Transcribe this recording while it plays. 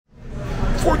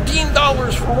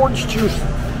$14 for orange juice.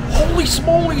 Holy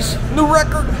smolies, new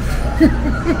record.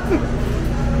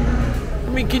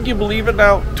 I mean, can you believe it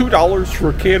now? $2 for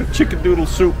a can of chicken noodle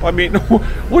soup. I mean,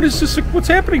 what is this? What's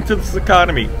happening to this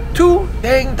economy? $2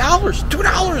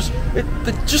 $2.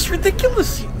 It's just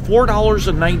ridiculous.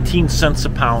 $4.19 a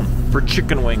pound for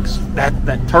chicken wings.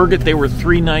 That Target, they were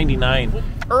 $3.99.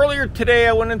 Earlier today,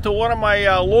 I went into one of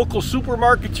my local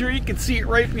supermarkets here. You can see it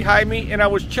right behind me, and I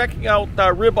was checking out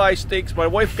ribeye steaks. My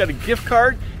wife got a gift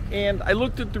card, and I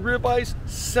looked at the ribeyes,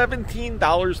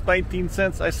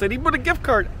 $17.19. I said, even with a gift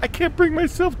card, I can't bring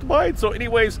myself to buy it. So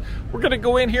anyways, we're gonna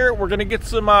go in here, we're gonna get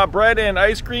some bread and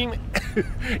ice cream,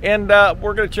 and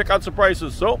we're gonna check out some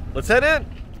prices. So let's head in.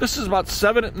 This is about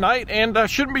 7 at night, and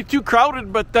shouldn't be too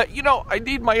crowded, but you know, I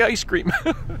need my ice cream.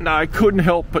 Now, I couldn't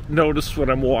help but notice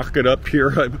when I'm walking up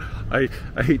here, I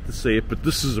hate to say it, but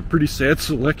this is a pretty sad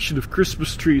selection of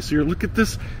Christmas trees here. Look at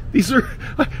this. These are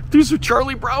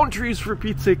Charlie Brown trees, for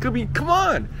Pete's sake. I mean, come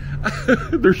on.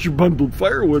 There's your bundled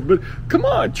firewood, but come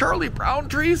on, Charlie Brown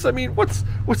trees. I mean, what's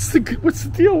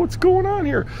the deal? What's going on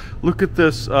here? Look at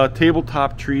this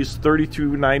tabletop trees,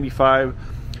 $32.95.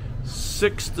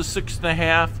 6 to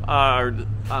 6.5,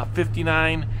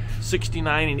 59,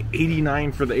 69, and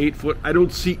 89 for the 8-foot. I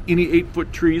don't see any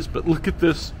 8-foot trees, but look at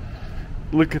this.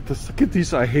 Look at this. Look at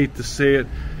these. I hate to say it.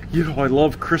 You know, I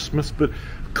love Christmas, but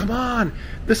come on.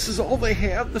 This is all they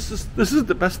have. This is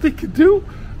the best they could do.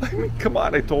 I mean, come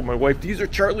on. I told my wife, these are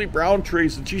Charlie Brown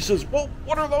trees, and she says, well,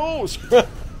 what are those? Oh,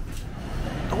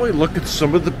 look at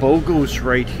some of the BOGOs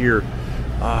right here.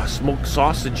 Smoked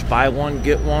sausage, buy one,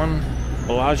 get one.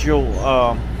 Bellagio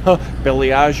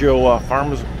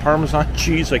Parmesan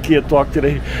cheese. I can't talk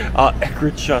today.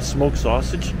 Eckrich smoked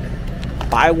sausage.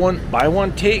 Buy one,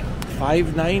 take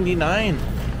 $5.99.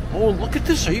 Oh, look at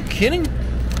this. Are you kidding?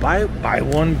 Buy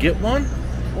one, get one.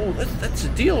 Oh, that's a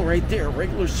deal right there.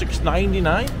 Regular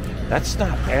 $6.99. That's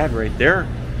not bad right there.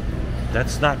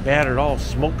 That's not bad at all.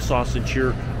 Smoked sausage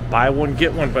here. Buy one,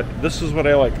 get one. But this is what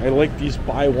I like. I like these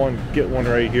buy one, get one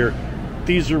right here.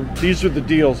 These are the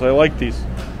deals. I like these.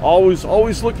 Always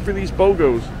look for these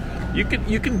BOGOs.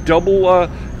 You can double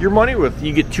your money with.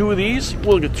 You get 2 of these.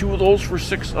 We'll get 2 of those for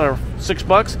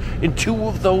 $6, and 2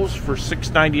 of those for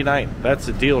 $6.99. That's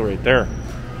a deal right there.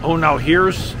 Oh, now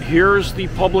here's the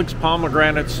Publix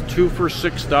pomegranates, 2 for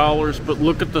 $6. But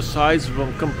look at the size of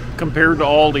them compared to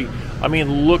Aldi. I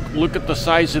mean, look at the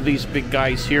size of these big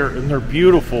guys here, and they're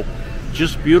beautiful,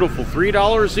 just beautiful.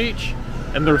 $3 each.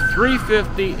 And they're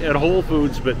 $3.50 at Whole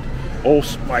Foods, but oh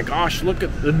my gosh, look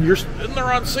at them! And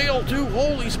they're on sale too.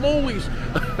 Holy smolies!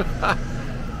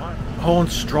 Oh, and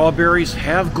strawberries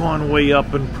have gone way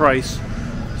up in price.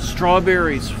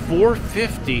 Strawberries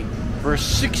 $4.50 for a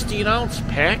 16-ounce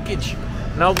package.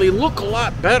 Now they look a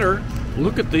lot better.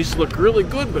 Look at these, look really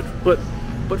good, but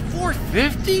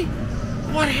 $4.50?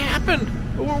 What happened?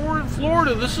 We're in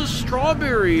Florida. This is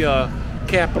strawberry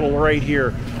capital right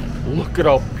here. Look at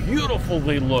how beautiful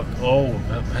they look. Oh,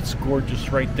 that's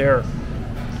gorgeous right there.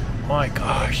 My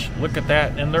gosh, look at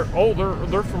that. And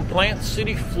they're from Plant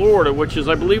City, Florida, which is,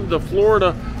 I believe, the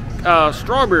Florida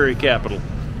strawberry capital.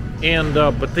 And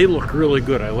but they look really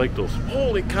good. I like those.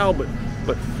 Holy cow!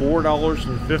 But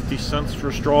 $4.50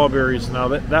 for strawberries. Now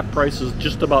that price is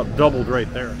just about doubled right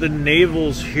there. The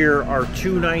navels here are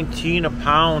 $2.19 a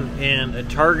pound, and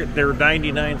at Target they're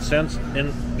 99 cents.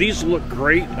 And these look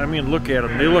great. I mean, look at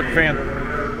them. They look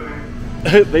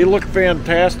they look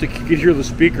fantastic. You can hear the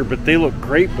speaker, but they look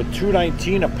great. But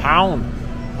 $2.19 a pound.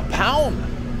 A pound.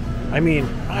 I mean,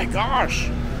 my gosh,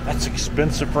 that's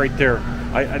expensive right there.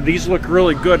 These look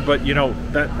really good, but you know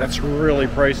that's really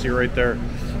pricey right there.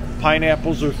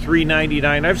 Pineapples are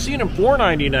 $3.99. I've seen them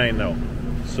 $4.99 though,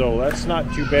 so that's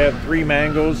not too bad. 3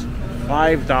 mangoes,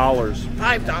 $5.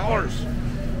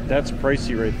 $5. That's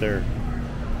pricey right there.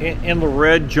 And the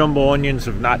red jumbo onions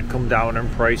have not come down in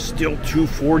price. Still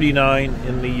 $2.49.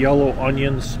 And the yellow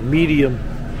onions, medium,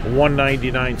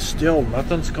 $1.99. Still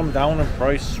nothing's come down in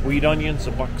price. Sweet onions,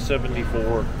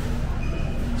 $1.74.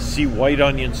 See, white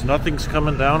onions, nothing's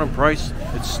coming down in price.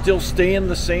 It's still staying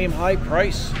the same high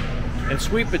price. And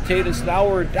sweet potatoes now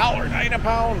are $1.09 a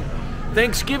pound.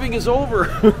 Thanksgiving is over.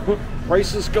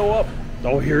 Prices go up.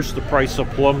 Oh, here's the price of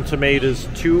plum tomatoes,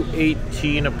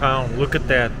 $2.18 a pound. Look at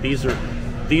that. These are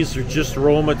just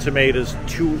Roma tomatoes,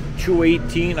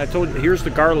 $2.18. I told you. Here's the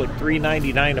garlic,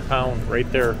 $3.99 a pound,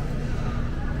 right there.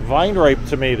 Vine ripe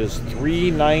tomatoes,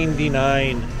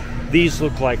 $3.99. These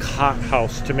look like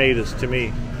hothouse tomatoes to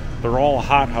me. They're all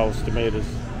hothouse tomatoes.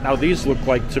 Now these look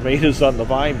like tomatoes on the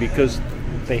vine because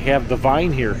they have the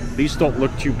vine here. These don't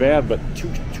look too bad, but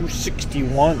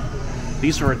 $2.61.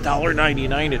 These are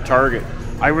 $1.99 at Target.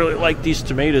 I really like these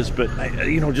tomatoes, but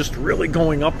you know, just really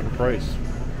going up in price.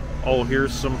 Oh,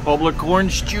 here's some public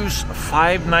orange juice,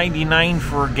 $5.99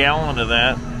 for a gallon of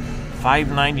that.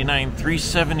 $5.99,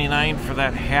 $3.79 for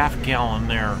that half gallon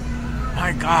there.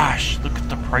 My gosh, look at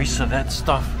the price of that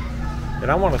stuff. And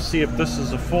I want to see if this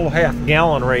is a full half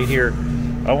gallon right here.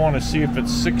 I want to see if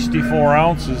it's 64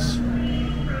 ounces.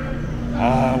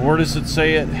 Where does it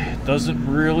say it? It doesn't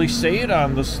really say it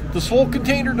on this. This whole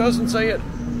container doesn't say it.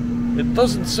 It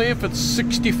doesn't say if it's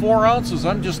 64 ounces.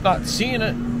 I'm just not seeing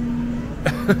it.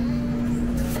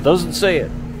 Doesn't say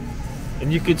it.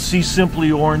 And you can see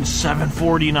Simply Orange,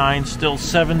 $7.49, still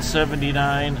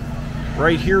 $7.79.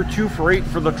 Right here, 2 for $8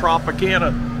 for the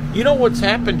Tropicana. You know what's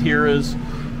happened here is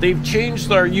they've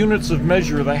changed our units of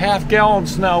measure. The half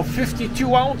gallon's now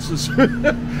 52 ounces.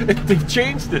 They've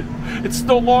changed it. It's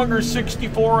no longer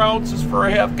 64 ounces for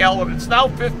a half gallon. It's now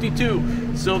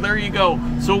 52. So there you go.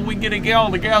 So we get a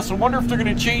gallon of gas. I wonder if they're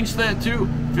going to change that too.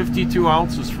 52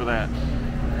 ounces for that.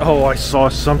 Oh, I saw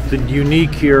something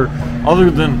unique here.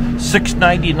 Other than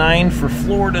 $6.99 for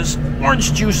Florida's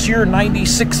orange juice here,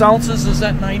 96 ounces. Is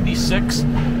that 96?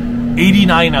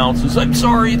 89 ounces. I'm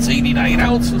sorry, it's 89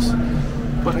 ounces.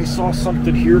 But I saw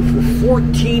something here for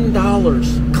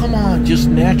 $14. Come on, just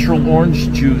natural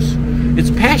orange juice.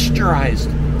 It's pasteurized,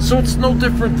 so it's no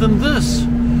different than this.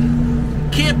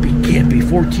 Can't be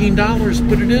 $14,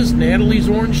 but it is Natalie's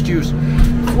orange juice.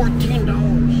 $14.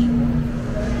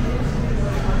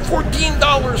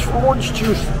 $14 for orange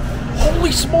juice.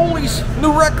 Holy smolies,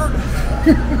 new record.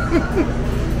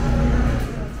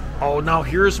 Oh, now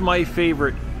here's my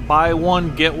favorite. Buy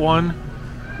one, get one.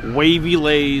 Wavy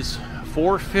Lays.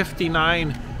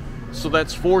 $4.59, so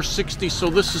that's $4.60. So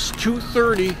this is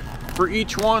 $2.30 for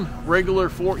each one. Regular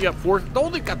 $4. Oh,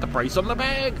 they got the price on the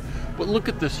bag. But look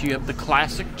at this. You have the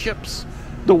classic chips,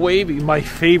 the wavy, my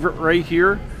favorite right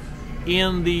here.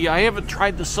 And I haven't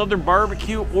tried the Southern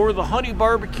barbecue or the honey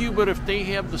barbecue, but if they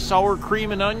have the sour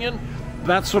cream and onion,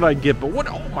 that's what I get. But what?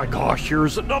 Oh my gosh,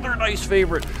 here's another nice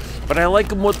favorite. But I like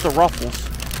them with the Ruffles.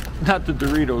 Not the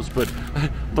Doritos, but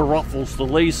the Ruffles, the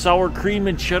Lay's sour cream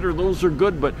and cheddar. Those are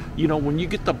good, but you know, when you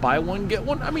get the buy one get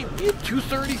one, I mean, you get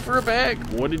 $2.30 for a bag.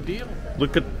 What a deal!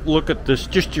 Look at this.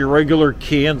 Just your regular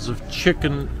cans of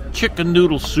chicken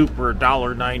noodle soup for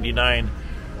 $1.99.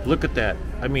 Look at that.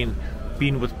 I mean,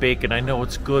 bean with bacon. I know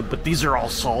it's good, but these are all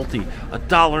salty.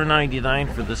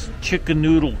 $1.99 for this chicken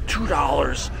noodle.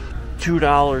 $2,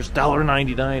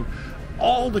 $1.99.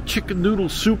 All the chicken noodle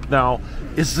soup now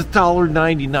is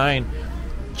 $1.99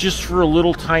 just for a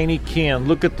little tiny can.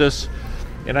 Look at this.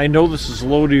 And I know this is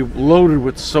loaded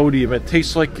with sodium. It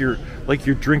tastes like you're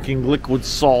drinking liquid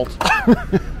salt.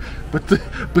 but it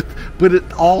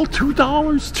all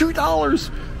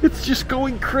 $2. It's just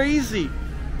going crazy.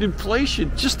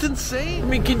 Inflation, just insane. I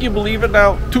mean, can you believe it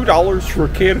now? $2 for a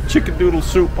can of chicken noodle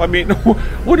soup. I mean,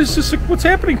 what is this? What's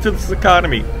happening to this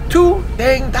economy? $2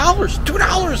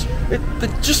 $2.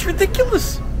 It's just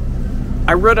ridiculous.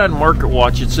 I read on Market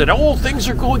Watch, it said, oh, things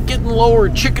are getting lower.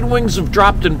 Chicken wings have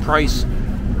dropped in price.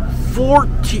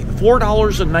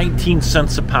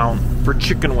 $4.19 a pound for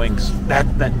chicken wings.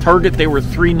 That Target, they were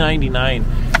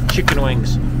 $3.99. Chicken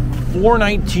wings,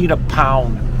 $4.19 a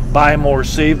pound. Buy more,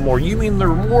 save more. You mean they're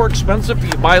more expensive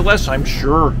if you buy less? I'm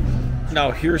sure.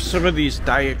 Now here's some of these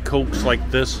Diet Cokes like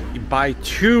this. You buy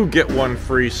 2, get 1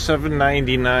 free,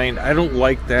 $7.99. I don't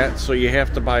like that, so you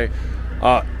have to buy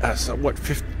what,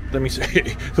 50, let me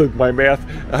say, look, my math,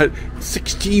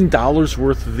 $16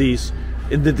 worth of these,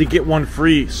 and then to get 1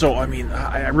 free. So I mean,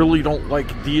 I really don't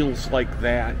like deals like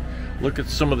that. Look at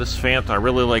some of this Fanta. I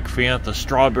really like Fanta.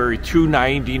 Strawberry,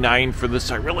 $2.99 for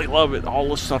this. I really love it, all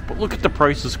this stuff. But look at the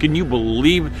prices. Can you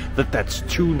believe that that's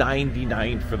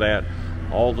 $2.99 for that?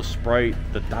 All the Sprite,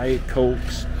 the Diet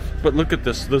Cokes. But look at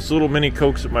this. Those little mini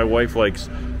Cokes that my wife likes.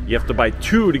 You have to buy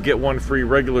 2 to get 1 free.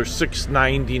 Regular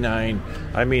 $6.99.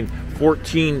 I mean,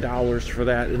 $14 for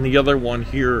that. And the other one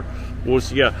here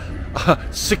was, yeah,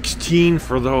 $16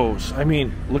 for those. I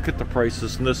mean, look at the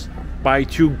prices in this. Buy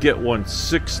 2, get 1,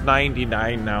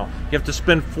 $6.99 now. You have to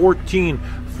spend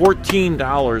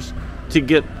 $14 to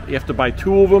get, you have to buy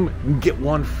 2 of them and get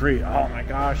 1 free. Oh my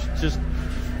gosh, just,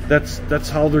 that's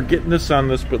how they're getting this on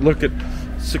this. But look at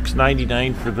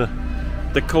 $6.99 for the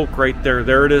Coke right there.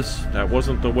 There it is. That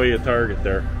wasn't the way at Target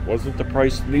there. Wasn't the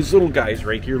price. These little guys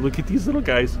right here, look at these little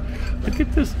guys. Look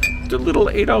at this, the little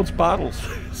 8-ounce bottles.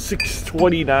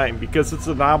 $6.29 because it's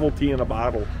a novelty in a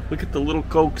bottle. Look at the little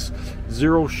Cokes,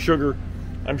 0 sugar.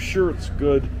 I'm sure it's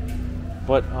good,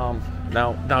 but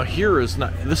now here is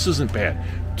not. This isn't bad.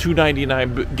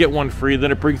 $2.99, but get 1 free.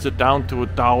 Then it brings it down to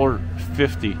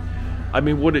 $1.50. I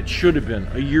mean, what it should have been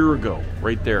a year ago,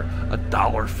 right there,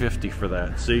 $1.50 for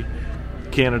that. See,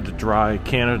 Canada Dry,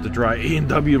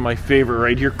 A&W, my favorite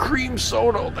right here, cream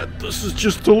soda. This is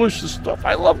just delicious stuff.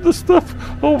 I love this stuff.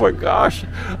 Oh my gosh,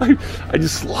 I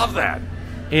just love that.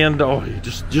 And oh,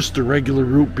 just a regular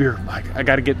root beer. I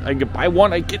can buy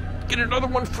one, I get another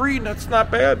one free, and that's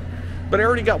not bad. But I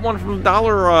already got one from the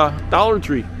Dollar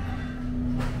Tree.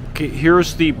 Okay,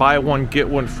 here's the buy one get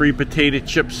one free potato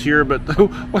chips here, but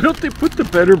why don't they put the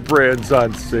better brands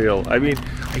on sale? I mean,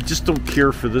 I just don't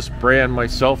care for this brand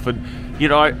myself, and you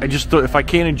know, I just don't, if I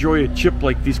can't enjoy a chip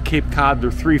like these Cape Cod,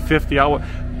 they're $3.50. I'll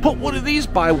put one of these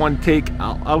buy one take.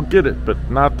 I'll get it,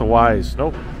 but not the Wise.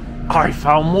 Nope. I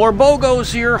found more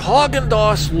BOGOs here.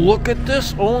 Haagen-Dazs. Look at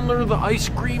this. Oh, they're the ice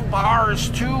cream bars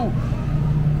too.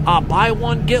 Buy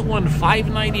one get one,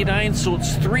 $5.99, so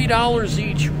it's $3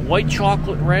 each. White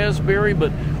chocolate raspberry,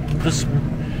 but this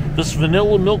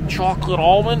vanilla milk chocolate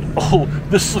almond. Oh,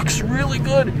 this looks really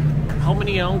good. How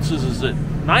many ounces is it?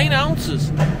 9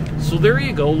 ounces. So there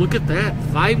you go. Look at that.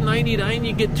 $5.99.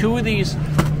 You get 2 of these.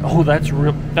 Oh, that's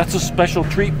a special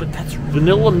treat. But that's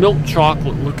vanilla milk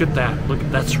chocolate. Look at that. Look,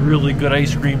 that's really good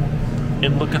ice cream.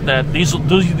 And look at that. These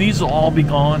will all be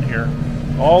gone here.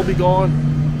 All be gone.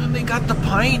 And they got the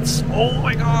pints. Oh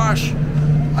my gosh.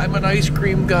 I'm an ice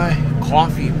cream guy.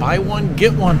 Coffee. Buy one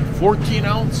get one. 14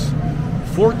 ounce.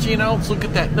 14 ounce. Look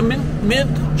at that. The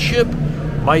mint chip.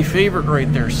 My favorite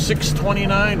right there,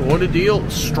 $6.29. What a deal.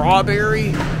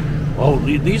 Strawberry. Oh,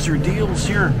 these are deals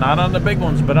here. Not on the big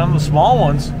ones, but on the small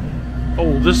ones.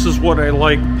 Oh, this is what I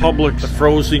like. Publix, the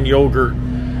frozen yogurt,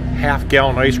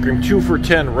 half-gallon ice cream, 2 for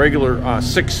 $10, regular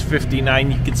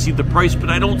 $6.59. You can see the price, but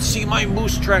I don't see my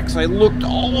moose tracks. I looked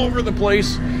all over the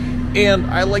place, and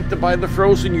I like to buy the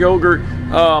frozen yogurt.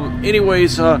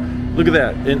 Anyways, look at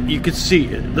that, and you can see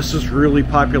this is really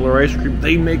popular ice cream.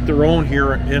 They make their own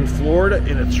here in Florida,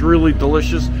 and it's really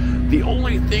delicious. The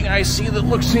only thing I see that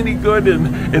looks any good,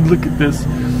 and look at this,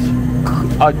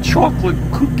 a chocolate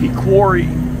cookie quarry,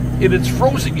 and it's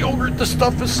frozen yogurt. The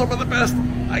stuff is some of the best.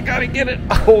 I gotta get it.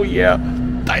 Oh yeah,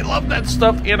 I love that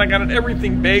stuff, and I got an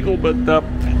everything bagel, but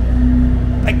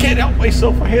I can't help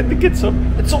myself. I had to get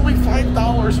some. It's only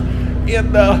 $5,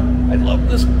 and I love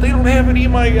this. They don't have any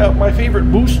of my favorite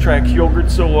Moose Tracks yogurt,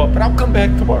 so but I'll come back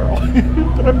tomorrow.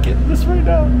 But I'm getting this right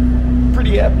now.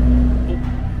 Pretty happy.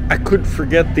 I couldn't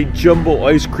forget the jumbo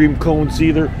ice cream cones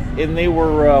either, and they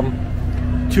were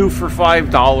 2 for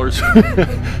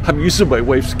 $5. I'm using my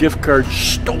wife's gift card.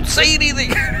 Shh, don't say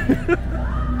anything.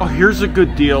 Oh, here's a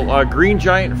good deal. Green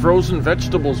Giant frozen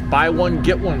vegetables. Buy one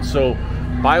get one. So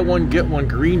buy one get one.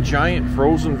 Green Giant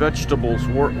frozen vegetables.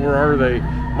 Where are they?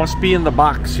 Must be in the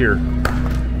box here.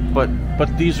 But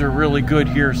these are really good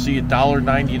here. See,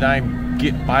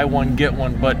 $1.99. Buy one get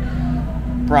one. But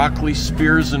broccoli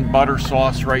spears and butter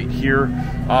sauce right here.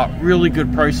 Really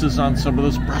good prices on some of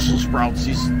those Brussels sprouts.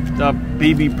 These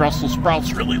baby Brussels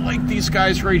sprouts. Really like these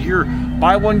guys right here.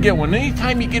 Buy one get one.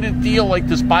 Anytime you get a deal like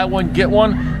this, buy one get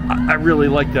one, I really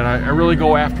like that. I really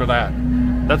go after that.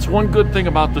 That's one good thing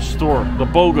about the store, the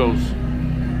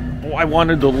BOGOs. Oh, I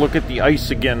wanted to look at the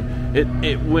ice again.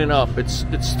 It went up. It's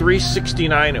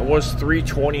 $3.69. It was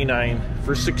 $3.29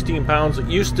 for 16 pounds. It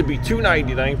used to be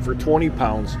 $2.99 for 20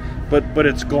 pounds, but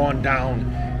it's gone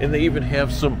down. And they even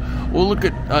have some. Oh, look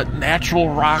at natural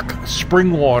rock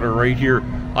spring water right here.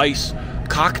 Ice,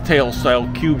 cocktail style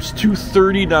cubes,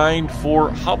 $2.39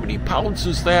 for how many pounds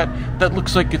is that? That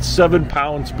looks like it's 7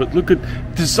 pounds, but look at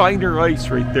designer ice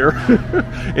right there.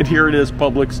 And here it is,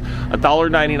 Publix,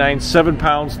 $1.99, 7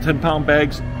 pounds, 10-pound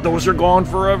bags. Those are gone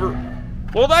forever.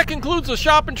 Well, that concludes the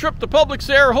shopping trip to Publix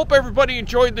there. Hope everybody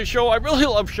enjoyed the show. I really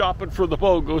love shopping for the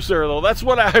BOGOs there, though. That's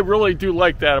what I really do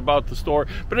like that about the store.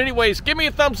 But anyways, give me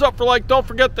a thumbs up for like. Don't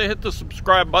forget to hit the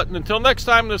subscribe button. Until next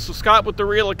time, this is Scott with The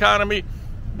Real Economy.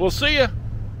 We'll see you.